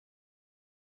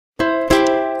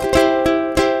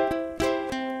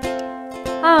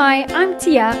Hi, I'm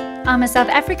Thea. I'm a South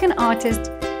African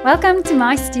artist. Welcome to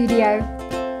my studio.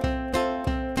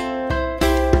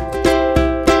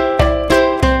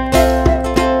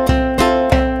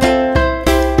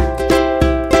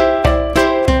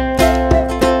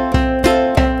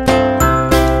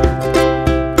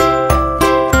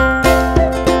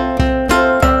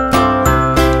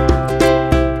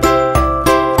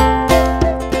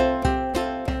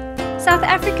 South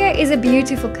Africa is a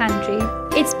beautiful country.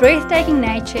 Its breathtaking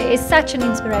nature is such an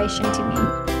inspiration to me.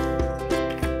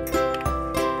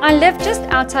 I live just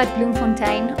outside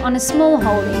Bloemfontein on a small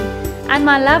holding, and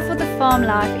my love for the farm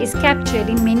life is captured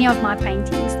in many of my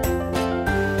paintings.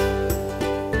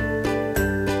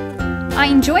 I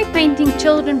enjoy painting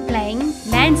children playing,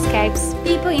 landscapes,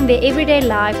 people in their everyday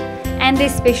life, and their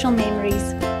special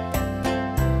memories.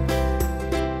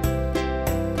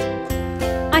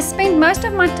 I spend most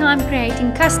of my time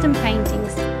creating custom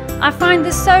paintings. I find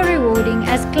this so rewarding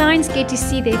as clients get to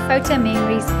see their photo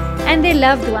memories and their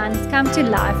loved ones come to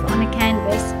life on a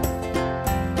canvas.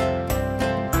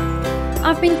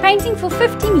 I've been painting for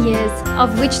 15 years,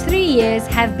 of which 3 years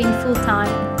have been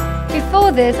full-time.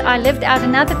 Before this, I lived out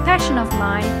another passion of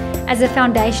mine as a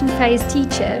foundation phase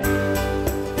teacher.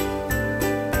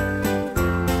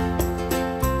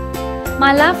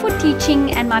 My love for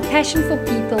teaching and my passion for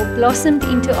people blossomed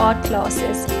into art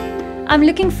classes. I'm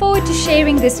looking forward to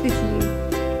sharing this with you.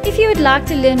 If you would like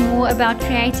to learn more about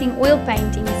creating oil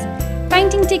paintings,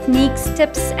 painting techniques,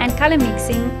 tips and color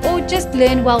mixing, or just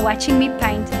learn while watching me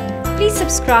paint, please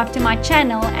subscribe to my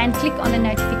channel and click on the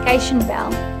notification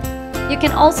bell. You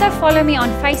can also follow me on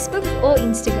Facebook or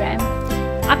Instagram.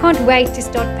 I can't wait to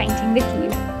start painting with you.